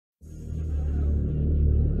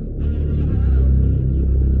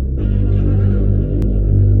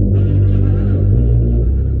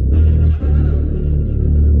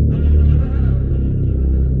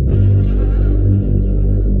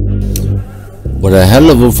With a hell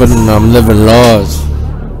of a feeling I'm living large.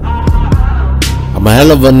 I'm a hell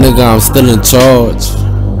of a nigga, I'm still in charge.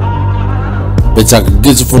 Bitch, I could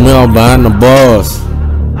get you from here behind the bars.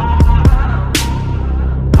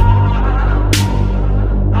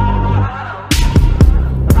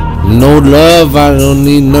 No love, I don't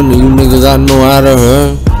need none of you niggas, I know how to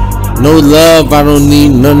hurt. No love, I don't need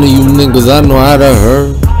none of you niggas, I know how to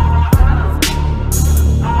hurt.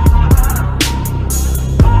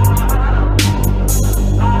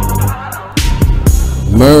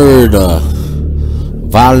 Murder,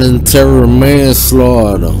 voluntary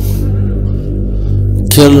manslaughter,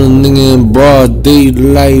 kill a nigga in broad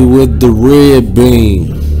daylight with the red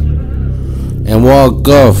beam, and walk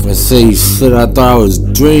off and say, shit, I thought I was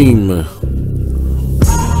dreaming.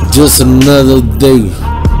 Just another day,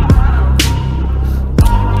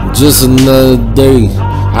 just another day.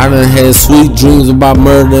 I done had sweet dreams about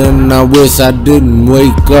murder and I wish I didn't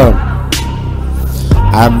wake up.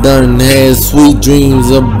 I done had sweet dreams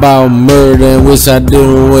about murder and wish I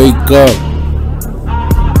didn't wake up.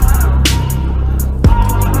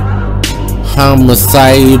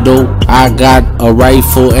 Homicidal, I got a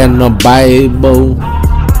rifle and a Bible.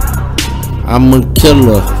 I'm a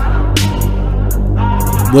killer.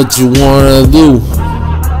 What you wanna do?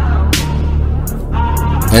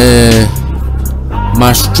 And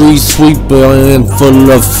my street sweeper in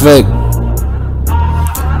full effect.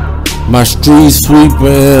 My street sweeper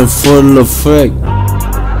in full effect.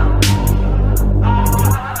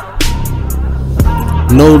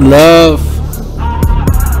 No love.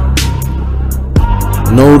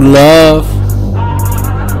 No love.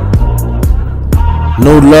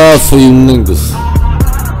 No love for you niggas.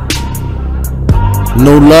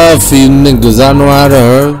 No love for you niggas, I know how to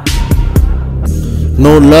hurt.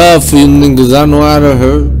 No love for you niggas, I know how to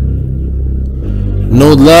hurt.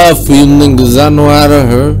 No love for you niggas, I know how to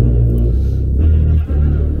hurt.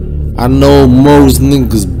 I know most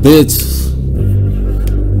niggas bitches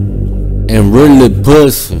and really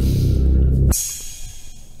pussy.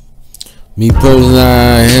 Me personally,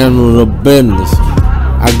 I handle the business.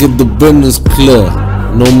 I get the business clear,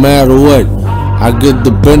 no matter what. I get the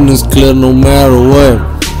business clear, no matter what.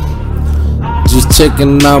 Just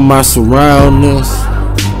checking out my surroundings.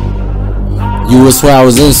 You would swear I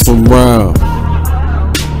was Instagram.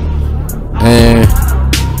 And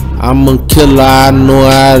I'm a killer, I know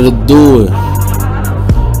how to do it.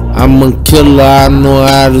 I'm a killer, I know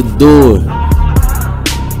how to do it.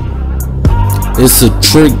 It's a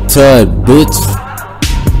trick to it, bitch.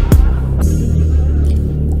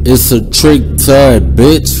 It's a trick to it,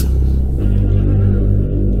 bitch.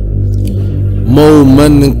 More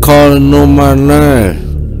money calling on my line.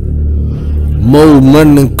 More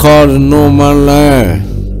money calling on my line.